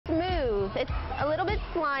It's a little bit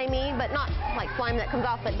slimy, but not like slime that comes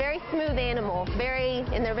off, but very smooth animal.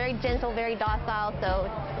 And they're very gentle, very docile, so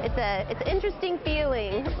it's an interesting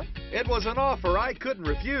feeling. It was an offer I couldn't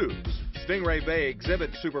refuse. Stingray Bay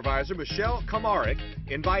exhibit supervisor Michelle Kamarick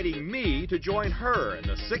inviting me to join her in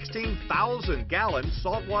the 16,000-gallon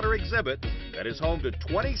saltwater exhibit that is home to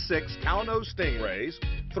 26 cow-nosed stingrays,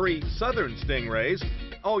 3 southern stingrays,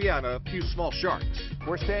 oh yeah, and a few small sharks.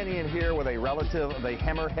 We're standing in here with a relative of a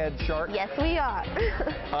hammerhead shark. Yes, we are.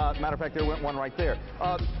 Matter of fact, there went one right there.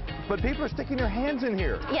 But people are sticking their hands in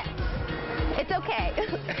here. Yes. It's okay.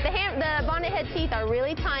 The bonnethead teeth are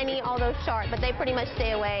really tiny, although sharp, but they pretty much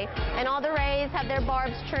stay away. And all the rays have their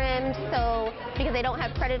barbs trimmed, so because they don't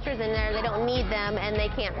have predators in there, they don't need them, and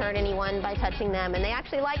they can't hurt anyone by touching them. And they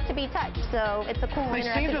actually like to be touched, so it's a cool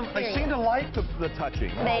interactive They seem to like the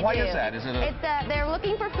touching. Why is that? Is it they're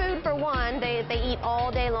looking for food for one. They eat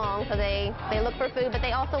all day long, so they look for food, but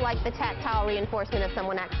they also like the tactile reinforcement of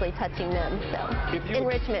someone actually touching them. So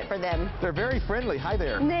enrichment for them. They're very friendly. Hi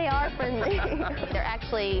there. They are friendly. They're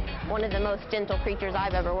actually one of the most gentle creatures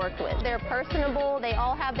I've ever worked with. They're personable. They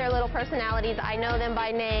all have their little personalities. I know them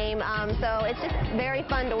by name, so it's just very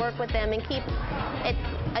fun to work with them and it's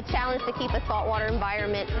a challenge to keep a saltwater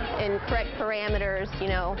environment in correct parameters. You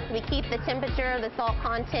know, we keep the temperature, the salt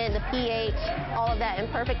content, the pH, all of that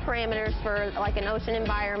in perfect parameters for like an ocean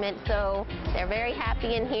environment. So they're very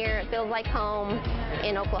happy in here. It feels like home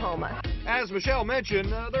in Oklahoma. As Michelle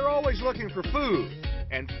mentioned, they're always looking for food.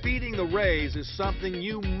 And feeding the rays is something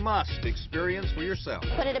you must experience for yourself.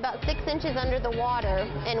 Put it about 6 inches under the water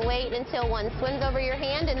and wait until one swims over your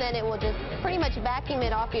hand, and then it will just pretty much vacuum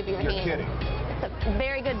it off of your hand. You're kidding. It's a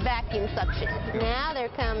very good vacuum suction. Now they're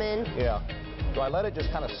coming. Yeah. Do I let it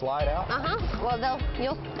just kind of slide out? Well,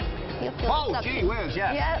 you'll feel Oh, suction. gee whiz,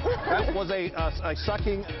 yeah. Yep. That was a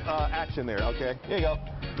sucking action there, okay. Here you go.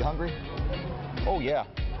 You hungry? Oh, yeah.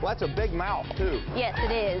 Well, that's a big mouth, too. Yes,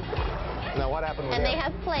 it is. Now, what happened with And them? they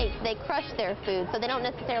have plates. They crush their food, so they don't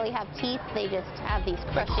necessarily have teeth. They just have these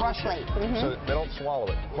crushing plates. So they don't swallow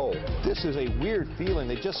it whole. This is a weird feeling.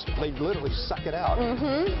 They literally suck it out.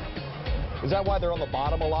 Is that why they're on the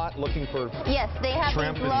bottom a lot, looking for Yes, they have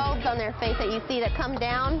shrimp these lobes on their face that you see that come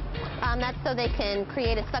down. That's so they can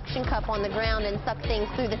create a suction cup on the ground and suck things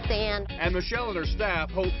through the sand. And Michelle and her staff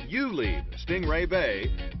hope you leave Stingray Bay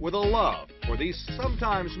with a love for these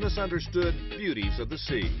sometimes misunderstood beauties of the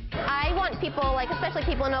sea. I want people, especially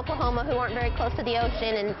people in Oklahoma who aren't very close to the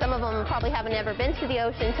ocean, and some of them probably haven't ever been to the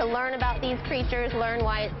ocean, to learn about these creatures, learn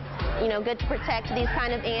why it's good to protect these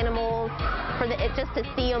kind of animals. Just to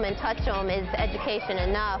see them and touch them is education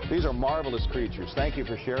enough. These are marvelous creatures. Thank you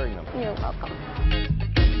for sharing them. You're welcome.